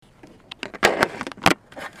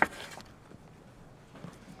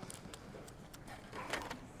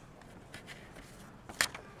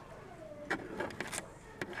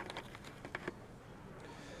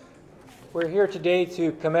We're here today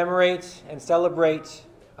to commemorate and celebrate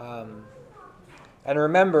and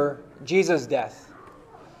remember Jesus' death,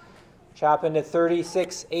 which happened at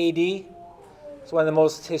 36 AD. It's one of the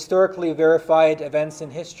most historically verified events in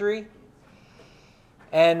history.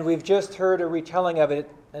 And we've just heard a retelling of it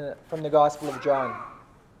from the Gospel of John.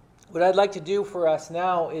 What I'd like to do for us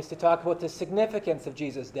now is to talk about the significance of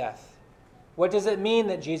Jesus' death. What does it mean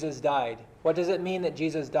that Jesus died? What does it mean that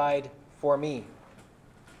Jesus died for me?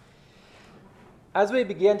 As we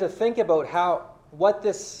begin to think about what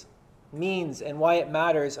this means and why it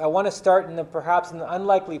matters, I want to start perhaps in an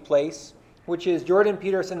unlikely place, which is Jordan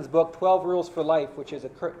Peterson's book, 12 Rules for Life, which is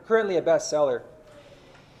currently a bestseller.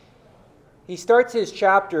 He starts his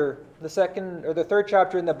chapter, the third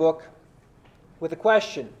chapter in the book, with a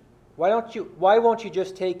question. Why won't you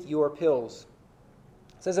just take your pills?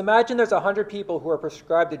 It says, imagine there's 100 people who are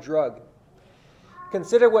prescribed a drug.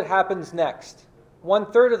 Consider what happens next.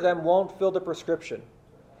 1/3 of them won't fill the prescription.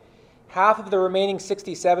 Half of the remaining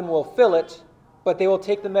 67 will fill it, but they will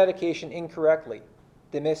take the medication incorrectly.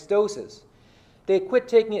 They miss doses. They quit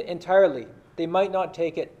taking it entirely. They might not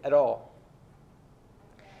take it at all.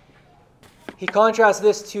 He contrasts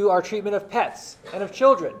this to our treatment of pets and of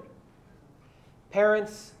children.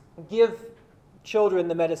 Parents give children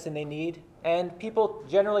the medicine they need, and people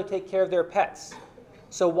generally take care of their pets.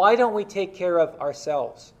 So why don't we take care of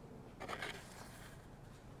ourselves?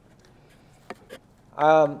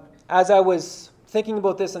 As I was thinking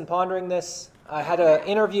about this and pondering this, I had an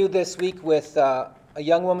interview this week with a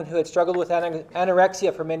young woman who had struggled with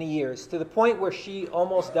anorexia for many years, to the point where she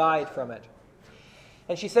almost died from it.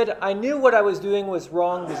 And she said, I knew what I was doing was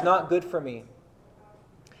wrong, was not good for me.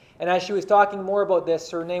 And as she was talking more about this,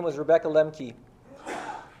 her name was Rebecca Lemke.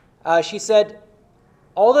 She said,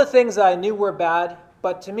 all the things I knew were bad,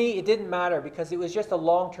 but to me it didn't matter because it was just a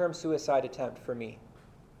long-term suicide attempt for me.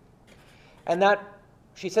 And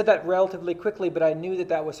she said that relatively quickly, but I knew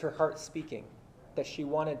that was her heart speaking, that she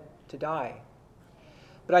wanted to die.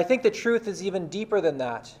 But I think the truth is even deeper than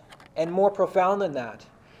that and more profound than that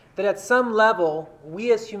at some level,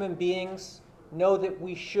 we as human beings know that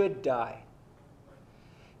we should die,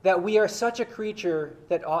 that we are such a creature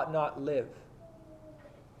that ought not live.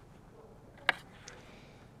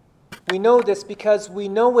 We know this because we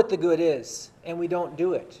know what the good is, and we don't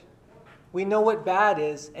do it. We know what bad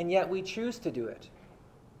is, and yet we choose to do it.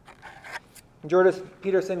 Jordan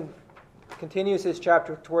Peterson continues his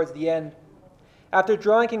chapter towards the end. After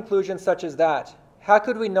drawing conclusions such as that, how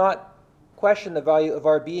could we not question the value of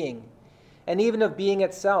our being, and even of being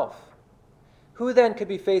itself? Who then could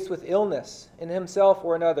be faced with illness, in himself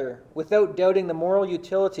or another, without doubting the moral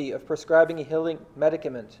utility of prescribing a healing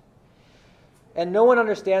medicament? And no one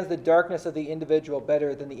understands the darkness of the individual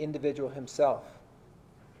better than the individual himself.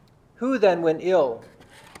 Who then, when ill,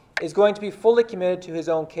 is going to be fully committed to his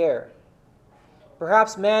own care?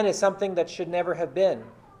 Perhaps man is something that should never have been.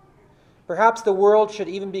 Perhaps the world should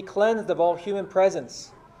even be cleansed of all human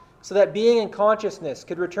presence, so that being and consciousness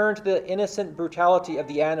could return to the innocent brutality of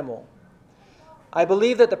the animal. I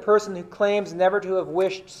believe that the person who claims never to have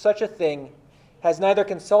wished such a thing has neither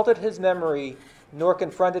consulted his memory nor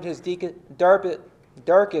confronted his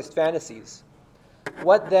darkest fantasies.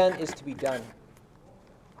 What then is to be done?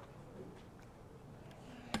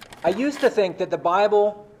 I used to think that the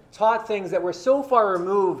Bible taught things that were so far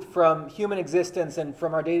removed from human existence and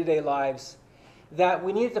from our day-to-day lives that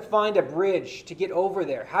we needed to find a bridge to get over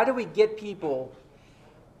there. How do we get people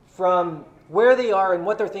from where they are and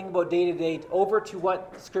what they're thinking about day-to-day over to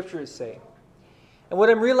what Scriptures say? And what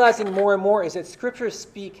I'm realizing more and more is that Scriptures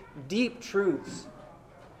speak deep truths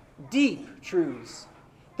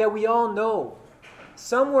that we all know.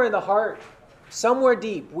 Somewhere in the heart, somewhere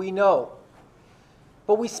deep, we know.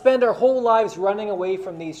 But we spend our whole lives running away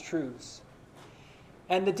from these truths.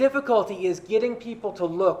 And the difficulty is getting people to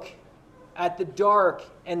look at the dark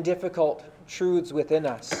and difficult truths within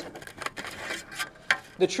us.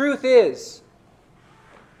 The truth is,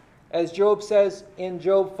 as Job says in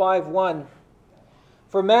Job 5:1,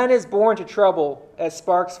 for man is born to trouble as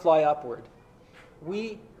sparks fly upward.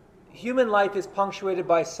 Human life is punctuated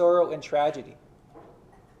by sorrow and tragedy.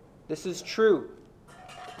 This is true.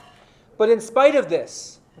 But in spite of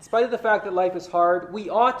this, in spite of the fact that life is hard, we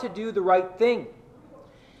ought to do the right thing.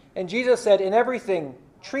 And Jesus said, in everything,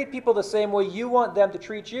 treat people the same way you want them to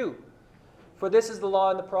treat you. For this is the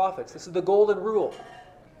law and the prophets. This is the golden rule.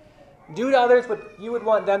 Do to others what you would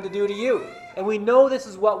want them to do to you. And we know this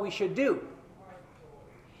is what we should do.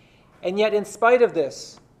 And yet, in spite of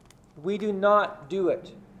this, we do not do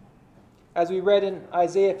it. As we read in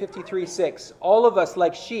Isaiah 53:6, all of us,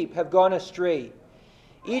 like sheep, have gone astray.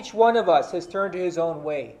 Each one of us has turned to his own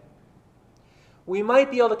way. We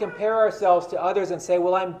might be able to compare ourselves to others and say,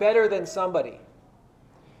 well, I'm better than somebody.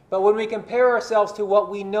 But when we compare ourselves to what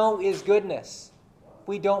we know is goodness,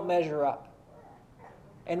 we don't measure up.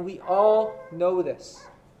 And we all know this.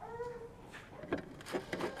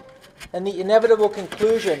 And the inevitable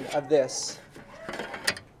conclusion of this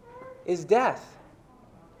is death.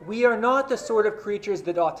 We are not the sort of creatures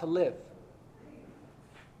that ought to live.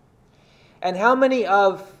 And how many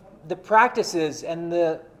of the practices and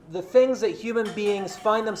the things that human beings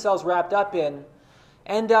find themselves wrapped up in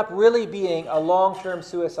end up really being a long-term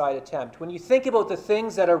suicide attempt? When you think about the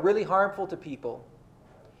things that are really harmful to people,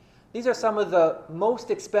 these are some of the most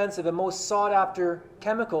expensive and most sought-after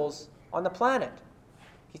chemicals on the planet.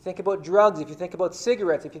 If you think about drugs, if you think about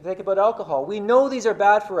cigarettes, if you think about alcohol, we know these are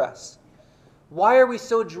bad for us. Why are we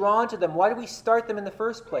so drawn to them? Why do we start them in the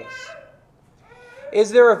first place? Is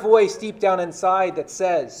there a voice deep down inside that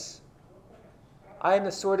says, I am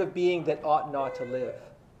the sort of being that ought not to live?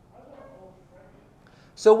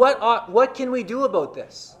 So what can we do about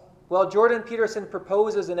this? Well, Jordan Peterson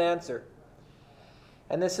proposes an answer.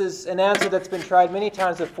 And this is an answer that's been tried many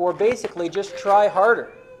times before. Basically, just try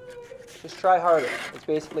harder. Just try harder. It's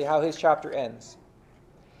basically how his chapter ends.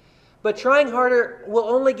 But trying harder will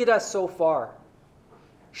only get us so far.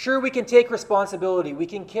 Sure, we can take responsibility. We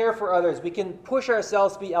can care for others. We can push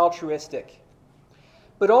ourselves to be altruistic.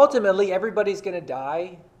 But ultimately, everybody's going to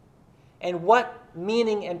die. And what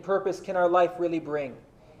meaning and purpose can our life really bring?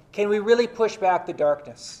 Can we really push back the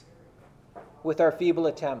darkness with our feeble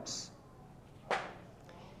attempts?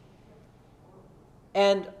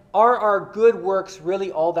 And are our good works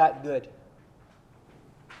really all that good?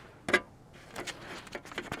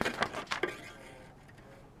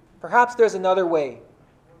 Perhaps there's another way.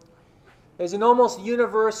 There's an almost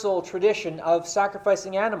universal tradition of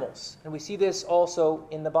sacrificing animals, and we see this also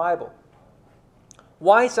in the Bible.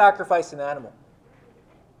 Why sacrifice an animal?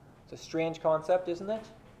 It's a strange concept, isn't it?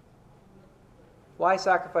 Why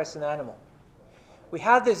sacrifice an animal? We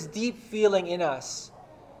have this deep feeling in us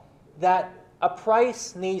that a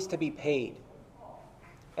price needs to be paid.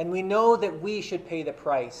 And we know that we should pay the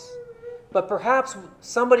price. But perhaps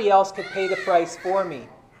somebody else could pay the price for me.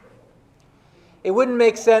 It wouldn't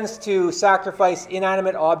make sense to sacrifice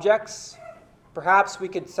inanimate objects. Perhaps we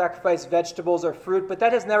could sacrifice vegetables or fruit, but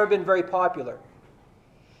that has never been very popular.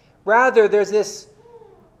 Rather, there's this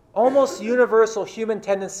almost universal human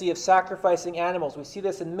tendency of sacrificing animals. We see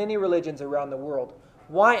this in many religions around the world.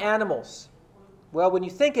 Why animals? Well, when you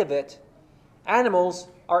think of it, animals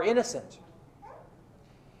are innocent.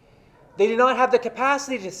 They do not have the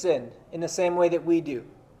capacity to sin in the same way that we do.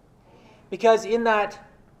 Because in that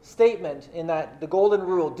statement, in that the golden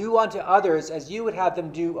rule, do unto others as you would have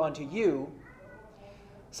them do unto you,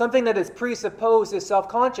 something that is presupposed is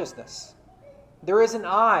self-consciousness. There is an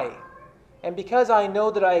I. And because I know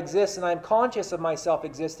that I exist and I'm conscious of myself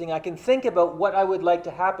existing, I can think about what I would like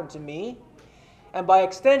to happen to me. And by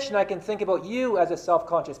extension, I can think about you as a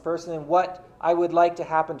self-conscious person and what I would like to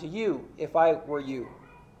happen to you if I were you.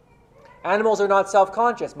 Animals are not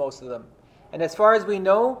self-conscious, most of them. And as far as we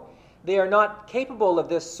know, they are not capable of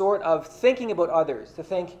this sort of thinking about others, to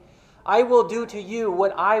think, I will do to you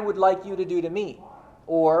what I would like you to do to me,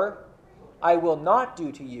 or I will not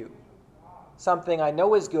do to you something I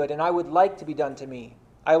know is good and I would like to be done to me.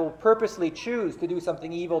 I will purposely choose to do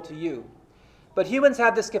something evil to you. But humans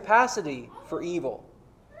have this capacity for evil,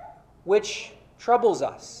 which troubles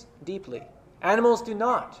us deeply. Animals do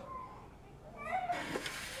not.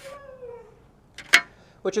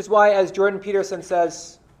 Which is why, as Jordan Peterson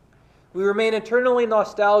says, we remain eternally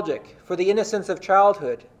nostalgic for the innocence of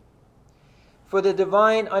childhood, for the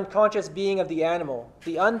divine unconscious being of the animal,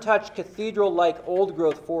 the untouched cathedral-like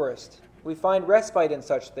old-growth forest. We find respite in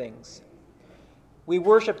such things. We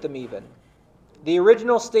worship them even. The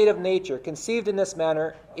original state of nature, conceived in this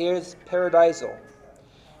manner, is paradisal.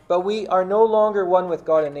 But we are no longer one with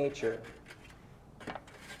God and nature.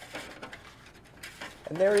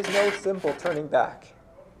 And there is no simple turning back.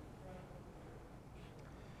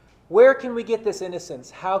 Where can we get this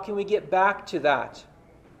innocence? How can we get back to that?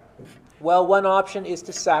 Well, one option is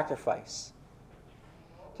to sacrifice.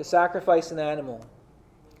 To sacrifice an animal.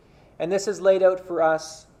 And this is laid out for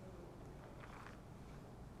us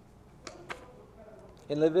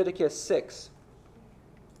in Leviticus 6.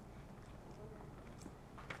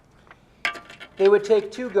 They would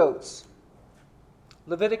take 2 goats.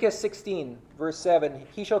 Leviticus 16, verse 7.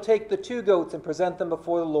 He shall take the 2 goats and present them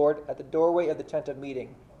before the Lord at the doorway of the tent of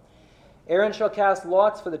meeting. Aaron shall cast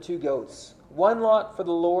lots for the 2 goats, 1 lot for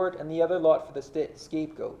the Lord and the other lot for the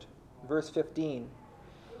scapegoat. Verse 15.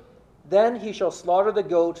 Then he shall slaughter the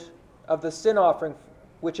goat of the sin offering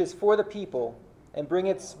which is for the people, and bring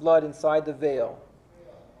its blood inside the veil,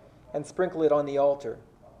 and sprinkle it on the altar.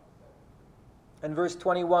 And verse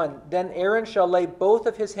 21, then Aaron shall lay both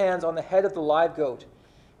of his hands on the head of the live goat,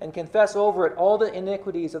 and confess over it all the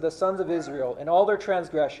iniquities of the sons of Israel, and all their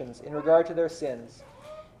transgressions in regard to their sins.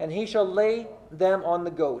 And he shall lay them on the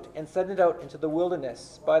goat, and send it out into the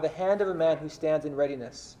wilderness, by the hand of a man who stands in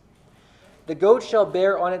readiness. The goat shall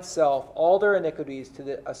bear on itself all their iniquities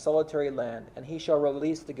to a solitary land, and he shall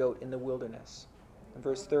release the goat in the wilderness. And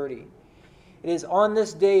verse 30, it is on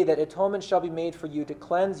this day that atonement shall be made for you to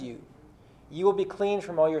cleanse you. You will be clean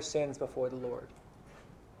from all your sins before the Lord.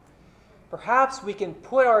 Perhaps we can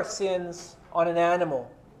put our sins on an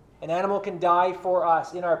animal. An animal can die for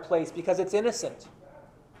us in our place because it's innocent.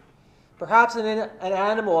 Perhaps an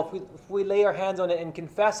animal, if we lay our hands on it and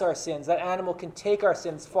confess our sins, that animal can take our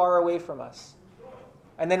sins far away from us.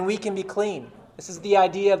 And then we can be clean. This is the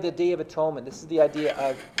idea of the Day of Atonement. This is the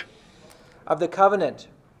idea of the covenant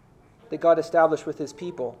that God established with his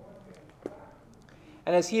people.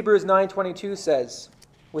 And as Hebrews 9:22 says,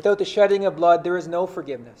 without the shedding of blood, there is no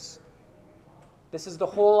forgiveness. This is the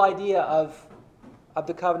whole idea of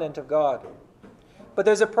the covenant of God. But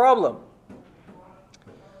there's a problem.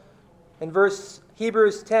 In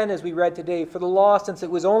Hebrews 10, as we read today, for the law, since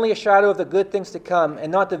it was only a shadow of the good things to come,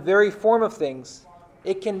 and not the very form of things,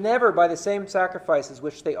 it can never, by the same sacrifices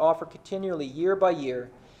which they offer continually year by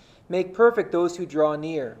year, make perfect those who draw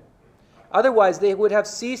near. Otherwise they would have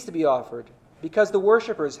ceased to be offered, because the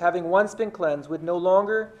worshippers, having once been cleansed, would no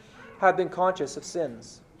longer have been conscious of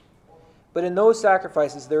sins. But in those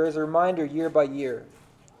sacrifices there is a reminder year by year,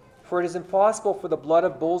 for it is impossible for the blood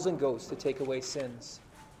of bulls and goats to take away sins.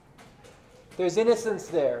 There's innocence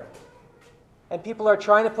there, and people are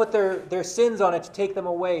trying to put their sins on it to take them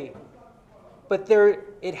away. But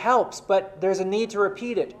it helps, but there's a need to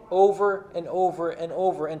repeat it over and over and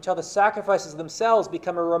over until the sacrifices themselves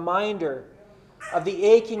become a reminder of the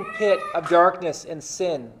aching pit of darkness and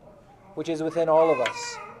sin, which is within all of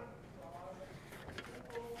us.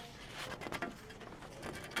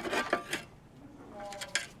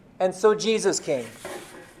 And so Jesus came.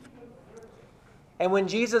 And when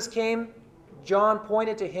Jesus came, John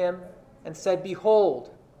pointed to him and said,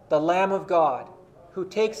 behold, the Lamb of God, who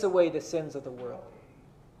takes away the sins of the world.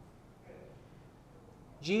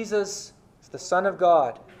 Jesus is the Son of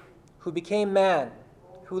God, who became man,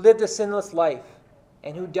 who lived a sinless life,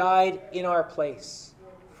 and who died in our place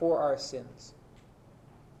for our sins.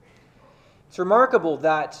 It's remarkable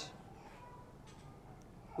that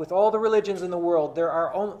with all the religions in the world,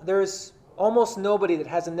 there's almost nobody that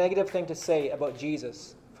has a negative thing to say about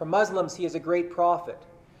Jesus. For Muslims, he is a great prophet.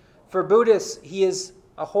 For Buddhists, he is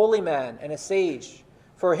a holy man and a sage.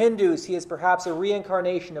 For Hindus, he is perhaps a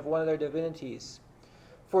reincarnation of one of their divinities.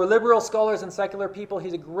 For liberal scholars and secular people,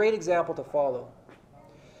 he's a great example to follow.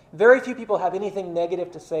 Very few people have anything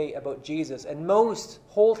negative to say about Jesus, and most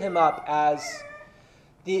hold him up as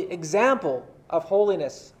the example of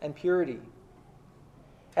holiness and purity.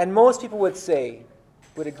 And most people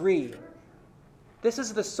would agree, this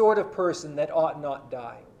is the sort of person that ought not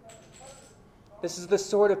die. This is the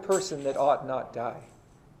sort of person that ought not die.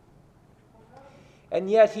 And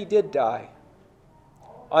yet he did die.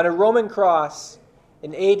 On a Roman cross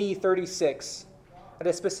in AD 36, at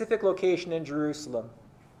a specific location in Jerusalem.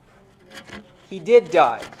 He did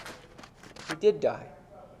die. He did die.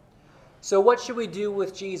 So what should we do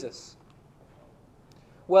with Jesus?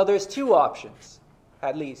 Well, there's two options,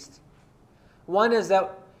 at least. One is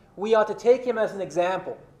that we ought to take him as an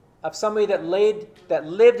example of somebody that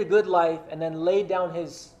lived a good life and then laid down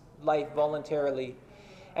his life voluntarily.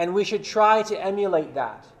 And we should try to emulate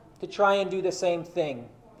that, to try and do the same thing,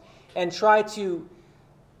 and try to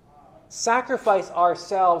sacrifice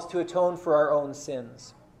ourselves to atone for our own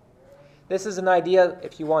sins. This is an idea,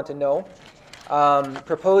 if you want to know,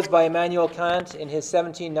 proposed by Immanuel Kant in his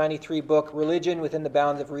 1793 book, Religion Within the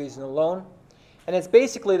Bounds of Reason Alone. And it's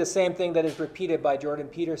basically the same thing that is repeated by Jordan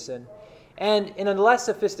Peterson. And in a less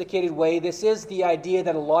sophisticated way, this is the idea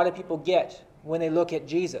that a lot of people get when they look at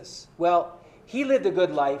Jesus. Well, he lived a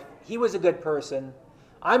good life. He was a good person.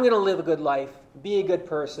 I'm going to live a good life, be a good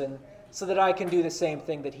person, so that I can do the same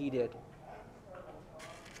thing that he did.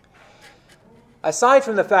 Aside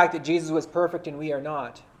from the fact that Jesus was perfect and we are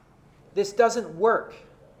not, this doesn't work.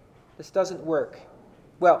 This doesn't work.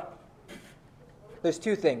 Well, there's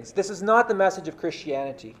two things. This is not the message of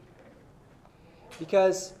Christianity.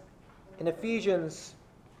 Because in Ephesians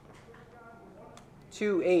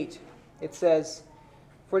 2:8, it says,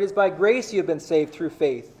 for it is by grace you have been saved through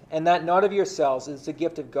faith, and that not of yourselves, it is a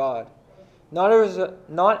gift of God, not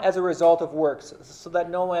as a result of works, so that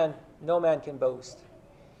no man can boast.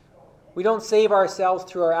 We don't save ourselves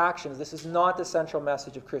through our actions. This is not the central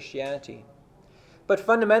message of Christianity. But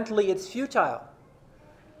fundamentally, it's futile.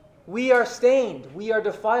 We are stained. We are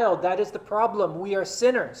defiled. That is the problem. We are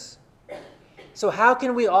sinners. So how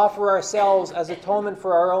can we offer ourselves as atonement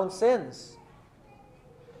for our own sins?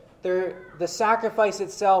 The sacrifice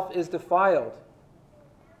itself is defiled.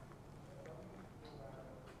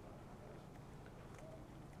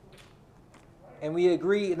 And we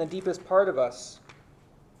agree in the deepest part of us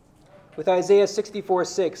with Isaiah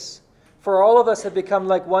 64:6. For all of us have become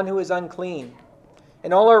like one who is unclean,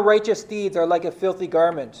 and all our righteous deeds are like a filthy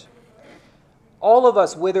garment. All of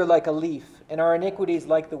us wither like a leaf, and our iniquities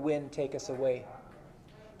like the wind take us away.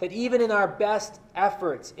 That even in our best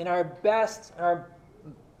efforts, in our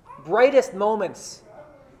brightest moments,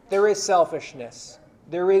 there is selfishness,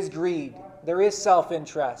 there is greed, there is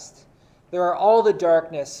self-interest. There are all the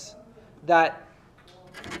darkness that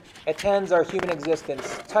attends our human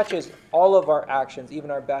existence, touches all of our actions,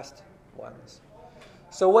 even our best ones.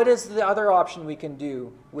 So what is the other option we can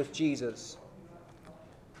do with Jesus?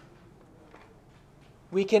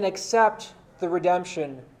 We can accept the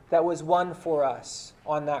redemption that was won for us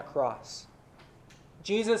on that cross.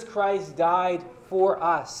 Jesus Christ died for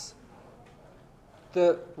us,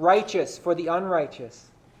 the righteous for the unrighteous.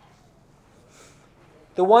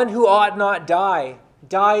 The one who ought not die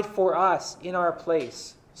died for us in our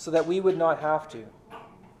place so that we would not have to.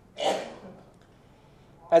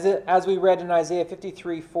 As we read in Isaiah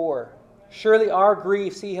 53:4, surely our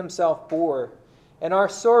griefs he himself bore, and our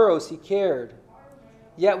sorrows he cared.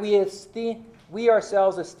 Yet we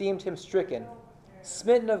ourselves esteemed him stricken,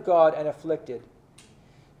 smitten of God and afflicted.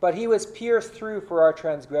 But he was pierced through for our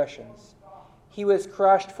transgressions. He was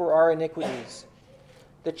crushed for our iniquities.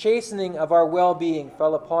 The chastening of our well-being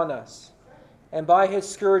fell upon us, and by his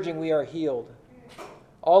scourging we are healed.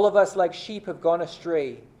 All of us like sheep have gone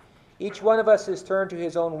astray. Each one of us has turned to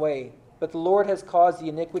his own way, but the Lord has caused the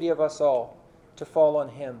iniquity of us all to fall on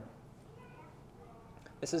him.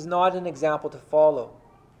 This is not an example to follow.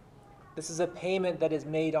 This is a payment that is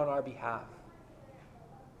made on our behalf.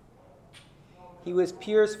 He was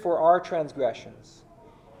pierced for our transgressions.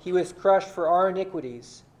 He was crushed for our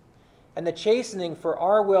iniquities, and the chastening for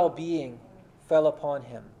our well-being fell upon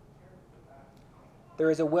him. There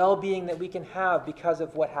is a well-being that we can have because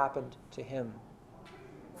of what happened to him.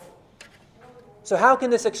 So how can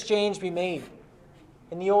this exchange be made?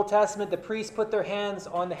 In the Old Testament, the priests put their hands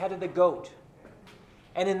on the head of the goat,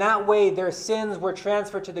 and in that way their sins were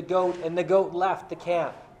transferred to the goat, and the goat left the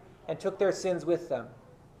camp and took their sins with them.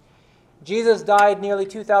 Jesus died nearly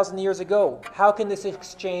 2,000 years ago. How can this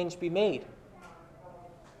exchange be made?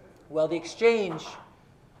 Well, the exchange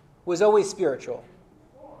was always spiritual.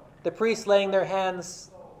 The priests laying their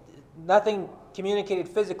hands, nothing communicated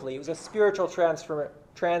physically. It was a spiritual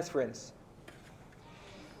transference.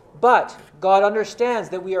 But God understands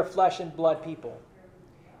that we are flesh and blood people.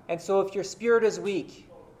 And so if your spirit is weak,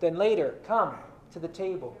 then later come to the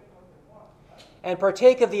table and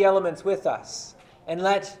partake of the elements with us, and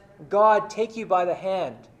let God take you by the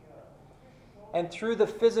hand, and through the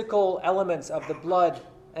physical elements of the blood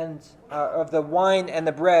and of the wine and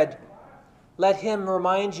the bread, let him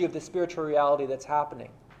remind you of the spiritual reality that's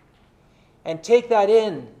happening. And take that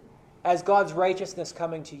in as God's righteousness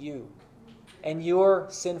coming to you and your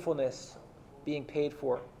sinfulness being paid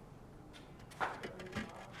for.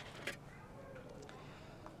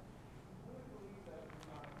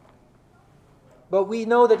 But we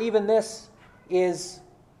know that even this is,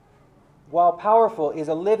 while powerful, is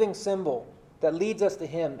a living symbol that leads us to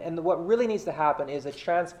him. And what really needs to happen is a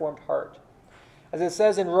transformed heart. As it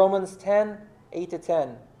says in Romans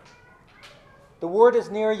 10:8-10, the word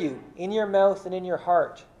is near you, in your mouth and in your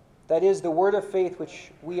heart. That is the word of faith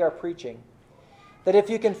which we are preaching. That if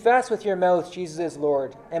you confess with your mouth Jesus is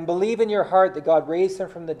Lord, and believe in your heart that God raised him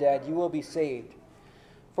from the dead, you will be saved.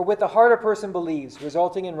 For with the heart a person believes,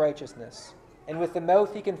 resulting in righteousness, and with the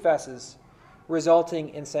mouth he confesses, resulting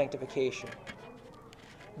in sanctification.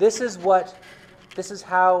 This is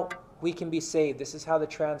how we can be saved. This is how the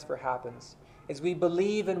transfer happens. Is we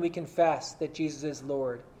believe and we confess that Jesus is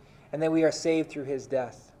Lord, and that we are saved through his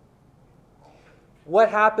death. What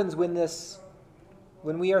happens when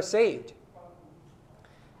we are saved?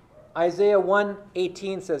 Isaiah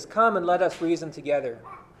 1:18 says, "Come and let us reason together.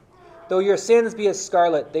 Though your sins be as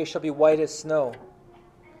scarlet, they shall be white as snow.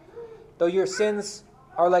 Though your sins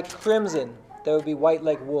are like crimson, they will be white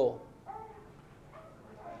like wool."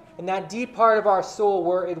 In that deep part of our soul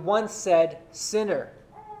where it once said sinner,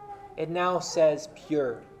 it now says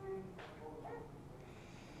pure.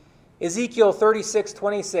 Ezekiel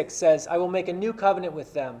 36:26 says, "I will make a new covenant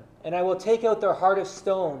with them, and I will take out their heart of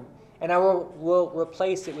stone and I will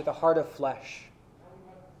replace it with a heart of flesh.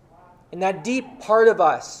 In that deep part of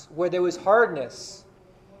us where there was hardness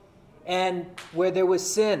and where there was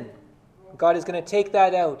sin, God is going to take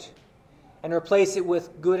that out and replace it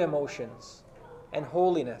with good emotions and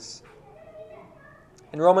holiness.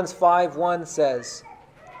 And Romans 5:1 says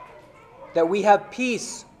that we have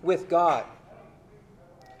peace with God.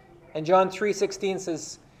 And John 3:16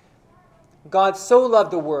 says, God so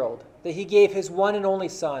loved the world that he gave his one and only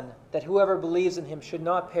Son, that whoever believes in him should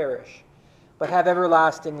not perish, but have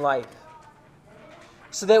everlasting life.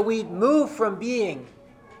 So that we move from being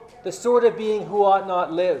the sort of being who ought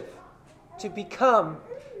not live to become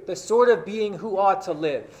the sort of being who ought to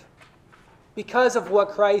live. Because of what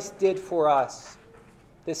Christ did for us,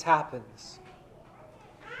 this happens.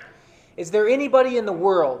 Is there anybody in the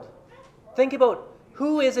world, think about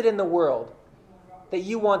who is it in the world that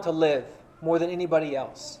you want to live more than anybody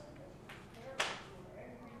else?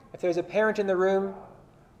 If there's a parent in the room,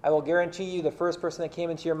 I will guarantee you the first person that came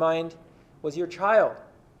into your mind was your child.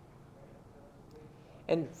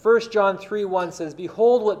 And 1 John 3:1 says,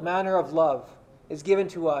 behold what manner of love is given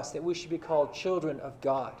to us, that we should be called children of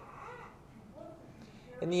God.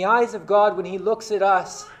 In the eyes of God, when he looks at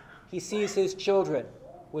us, he sees his children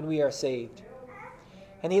when we are saved.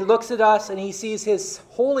 And he looks at us and he sees his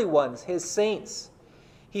holy ones, his saints.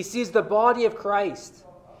 He sees the body of Christ.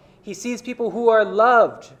 He sees people who are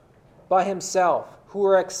loved by himself, who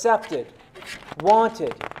are accepted,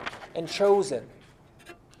 wanted, and chosen.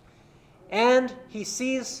 And he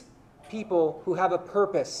sees people who have a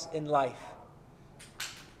purpose in life.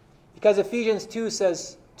 Because Ephesians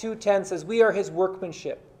 2:10 says, we are his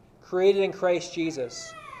workmanship, created in Christ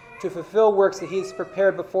Jesus, to fulfill works that he has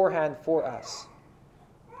prepared beforehand for us.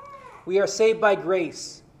 We are saved by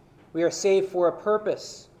grace. We are saved for a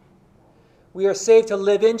purpose. We are saved to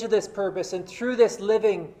live into this purpose, and through this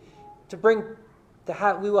living,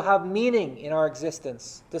 we will have meaning in our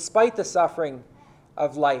existence, despite the suffering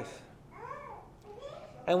of life.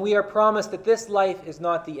 And we are promised that this life is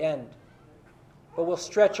not the end, but will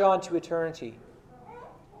stretch on to eternity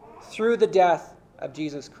through the death of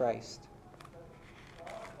Jesus Christ.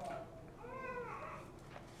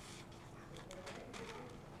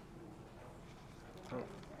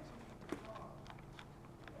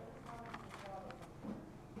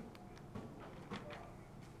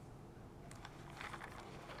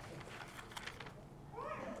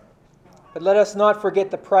 But let us not forget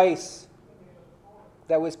the price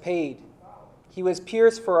that was paid. He was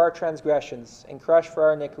pierced for our transgressions and crushed for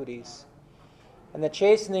our iniquities. And the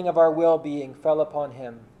chastening of our well-being fell upon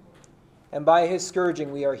him. And by his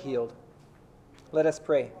scourging we are healed. Let us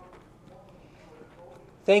pray.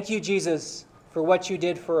 Thank you, Jesus, for what you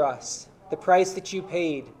did for us, the price that you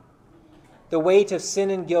paid, the weight of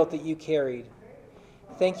sin and guilt that you carried.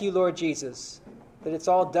 Thank you, Lord Jesus, that it's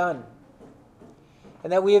all done,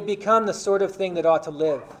 and that we have become the sort of thing that ought to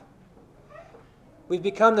live. We've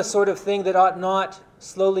become the sort of thing that ought not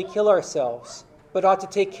slowly kill ourselves, but ought to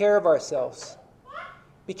take care of ourselves,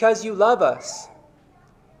 because you love us.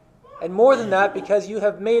 And more than that, because you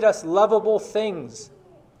have made us lovable things,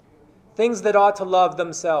 things that ought to love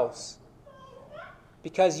themselves,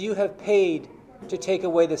 because you have paid to take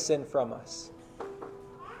away the sin from us.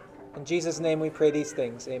 In Jesus' name we pray these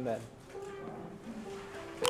things. Amen.